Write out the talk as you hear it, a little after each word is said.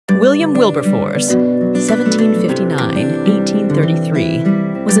William Wilberforce,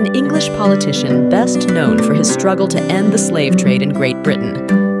 1759–1833, was an English politician best known for his struggle to end the slave trade in Great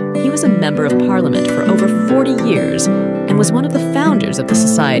Britain. He was a member of Parliament for over 40 years and was one of the founders of the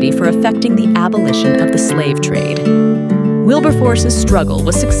Society for Effecting the Abolition of the Slave Trade. Wilberforce's struggle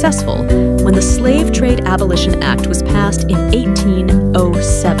was successful when the Slave Trade Abolition Act was passed in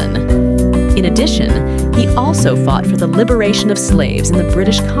 1807. In addition, he also fought for the liberation of slaves in the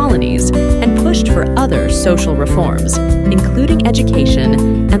British colonies and pushed for other social reforms, including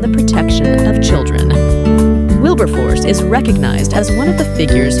education and the protection of children. Wilberforce is recognized as one of the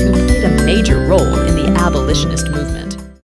figures who played a major role in the abolitionist movement.